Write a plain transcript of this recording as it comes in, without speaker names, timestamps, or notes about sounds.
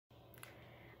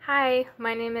Hi,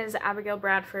 my name is Abigail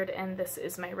Bradford, and this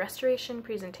is my restoration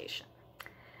presentation.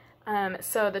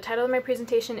 So the title of my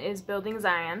presentation is Building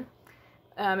Zion.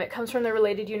 It comes from the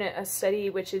related unit of study,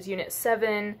 which is Unit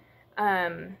 7,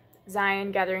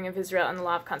 Zion, Gathering of Israel, and the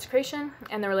Law of Consecration,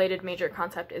 and the related major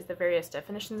concept is the various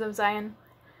definitions of Zion.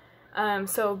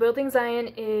 So Building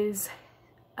Zion is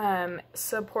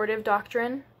supportive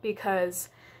doctrine because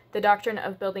the doctrine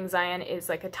of Building Zion is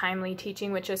like a timely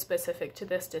teaching which is specific to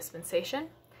this dispensation.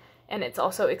 And it's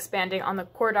also expanding on the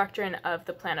core doctrine of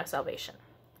the plan of salvation.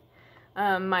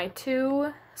 My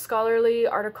two scholarly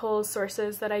articles,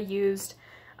 sources that I used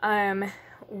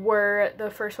were, the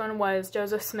first one was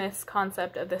Joseph Smith's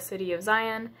Concept of the City of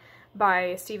Zion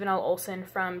by Stephen L. Olson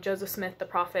from Joseph Smith the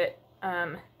Prophet,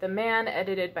 the Man,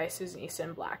 edited by Susan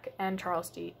Easton Black and Charles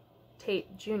D.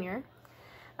 Tate Jr.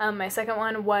 My second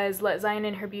one was Let Zion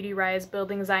in Her Beauty Rise,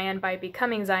 Building Zion by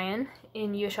Becoming Zion,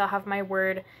 in You Shall Have My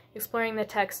Word, exploring the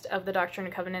text of the Doctrine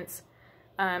and Covenants.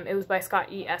 It was by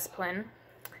Scott E. Esplin.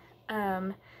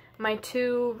 My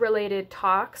two related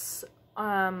talks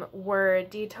were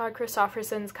D. Todd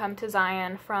Christofferson's Come to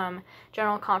Zion from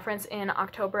General Conference in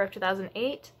October of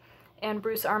 2008, and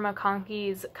Bruce R.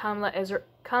 McConkey's Come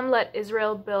Let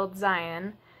Israel Build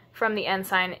Zion from the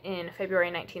Ensign in February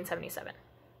 1977.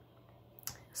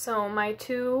 So my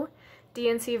two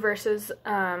D&C verses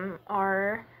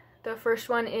are, the first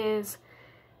one is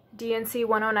D&C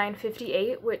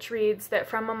 109:58, which reads that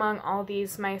from among all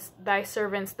these thy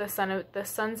servants the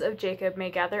sons of Jacob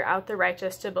may gather out the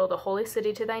righteous to build a holy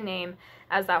city to thy name,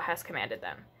 as thou hast commanded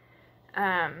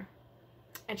them.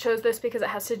 It shows this because it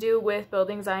has to do with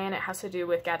building Zion, it has to do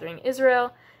with gathering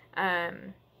Israel,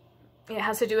 it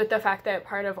has to do with the fact that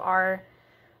part of our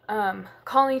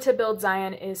calling to build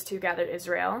Zion is to gather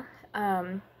Israel,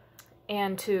 and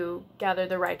to gather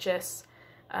the righteous,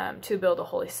 to build a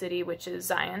holy city, which is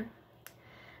Zion.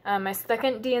 My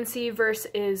second D&C verse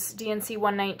is D&C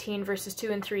 119 verses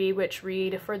 2 and 3, which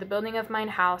read, For the building of mine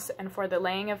house, and for the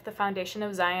laying of the foundation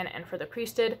of Zion, and for the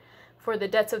priesthood, for the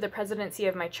debts of the presidency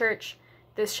of my church,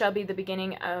 this shall be the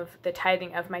beginning of the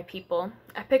tithing of my people.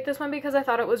 I picked this one because I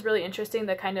thought it was really interesting,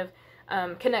 the kind of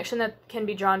connection that can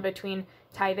be drawn between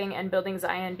tithing and building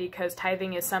Zion, because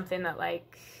tithing is something that,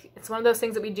 like, it's one of those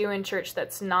things that we do in church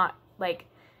that's not, like,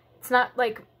 it's not,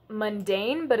 like,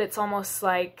 mundane, but it's almost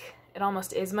like, it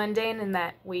almost is mundane in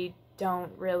that we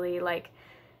don't really, like,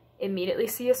 immediately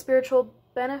see a spiritual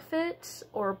benefit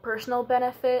or personal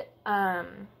benefit,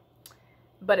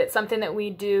 but it's something that we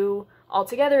do all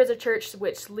together as a church,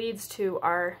 which leads to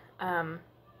our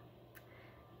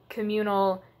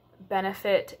communal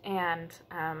benefit and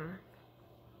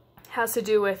has to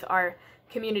do with our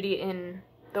community in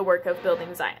the work of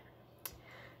building Zion.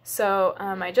 So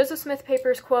my Joseph Smith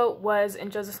papers quote was, in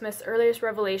Joseph Smith's earliest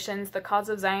revelations, the cause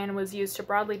of Zion was used to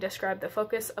broadly describe the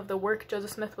focus of the work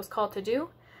Joseph Smith was called to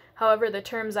do. However, the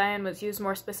term Zion was used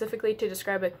more specifically to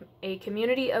describe a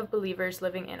community of believers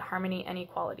living in harmony and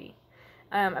equality.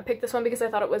 I picked this one because I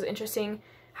thought it was interesting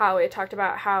how it talked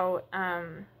about how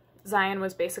Zion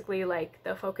was basically like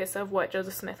the focus of what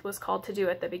Joseph Smith was called to do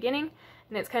at the beginning,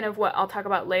 and it's kind of what I'll talk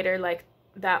about later, like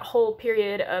that whole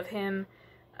period of him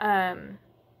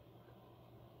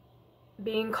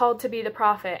being called to be the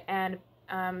prophet, and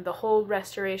the whole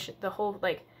restoration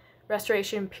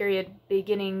period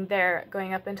beginning there,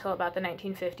 going up until about the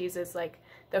 1950s, is like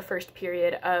the first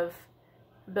period of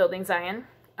building Zion,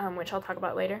 which I'll talk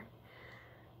about later.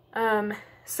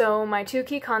 So my two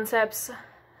key concepts,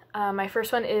 my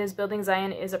first one is building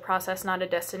Zion is a process, not a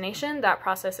destination. That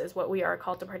process is what we are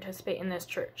called to participate in this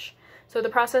church. So the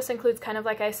process includes, kind of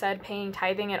like I said, paying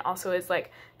tithing. It also is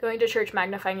like going to church,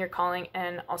 magnifying your calling,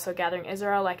 and also gathering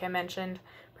Israel. Like I mentioned,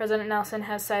 President Nelson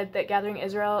has said that gathering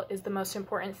Israel is the most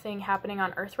important thing happening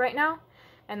on earth right now,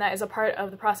 and that is a part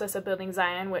of the process of building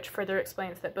Zion, which further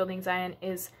explains that building Zion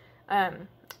is an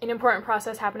important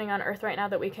process happening on earth right now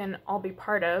that we can all be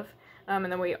part of, and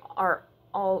then we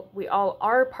all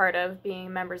are part of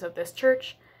being members of this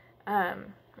church,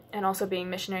 and also being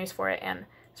missionaries for it and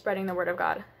spreading the word of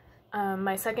God.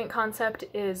 My second concept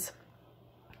is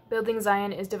building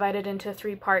Zion is divided into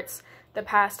three parts: the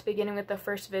past, beginning with the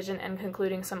first vision and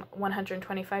concluding some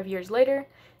 125 years later,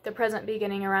 the present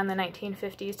beginning around the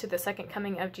 1950s to the second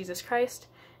coming of Jesus Christ,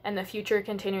 and the future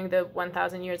continuing the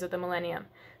 1,000 years of the millennium.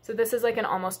 So this is like an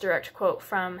almost direct quote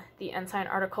from the Ensign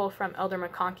article from Elder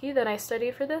McConkey that I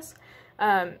studied for this.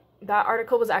 That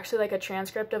article was actually like a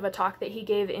transcript of a talk that he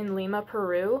gave in Lima,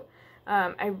 Peru.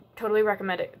 I totally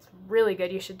recommend it. It's really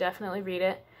good. You should definitely read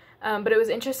it. But it was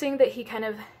interesting that he kind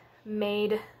of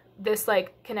made this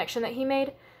like connection that he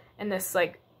made, and this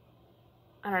like,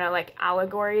 I don't know, like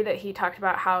allegory that he talked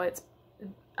about how it's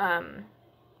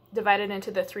divided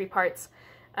into the 3 parts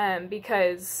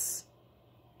because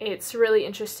it's really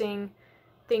interesting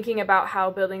thinking about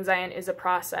how building Zion is a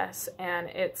process, and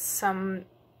it's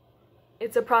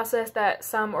a process that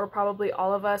some or probably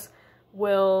all of us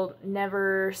will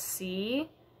never see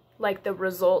like the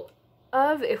result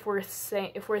of if we're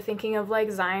thinking of like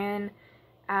Zion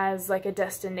as like a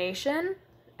destination,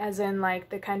 as in like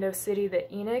the kind of city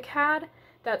that Enoch had.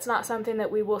 That's not something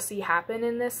that we will see happen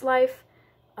in this life,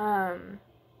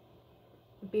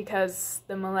 because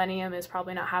the millennium is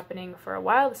probably not happening for a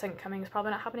while, the second coming is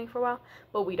probably not happening for a while,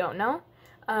 but we don't know.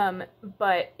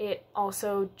 But it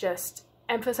also just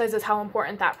emphasizes how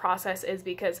important that process is,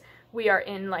 because we are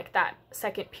in like that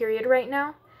second period right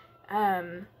now,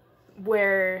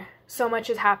 where so much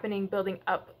is happening building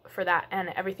up for that, and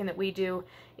everything that we do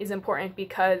is important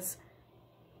because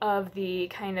of the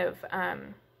kind of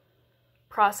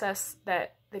process,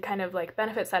 that the kind of like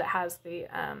benefits that it has, the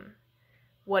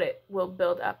what it will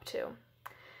build up to.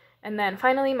 And then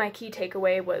finally, my key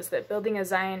takeaway was that building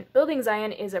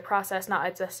Zion is a process,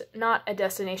 not a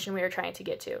destination we are trying to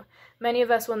get to. Many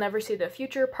of us will never see the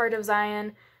future part of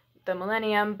Zion, the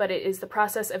millennium, but it is the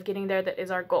process of getting there that is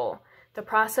our goal. The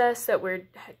process that we're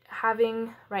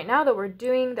having right now, that we're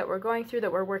doing, that we're going through,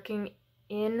 that we're working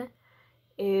in,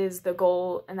 is the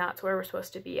goal, and that's where we're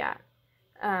supposed to be at.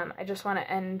 I just want to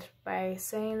end by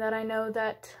saying that I know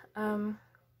that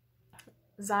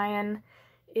Zion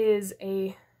is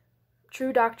a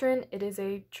true doctrine. It is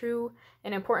a true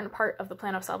and important part of the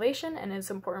plan of salvation, and is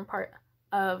an important part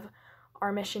of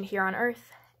our mission here on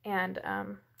earth. And I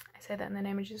say that in the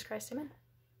name of Jesus Christ, amen.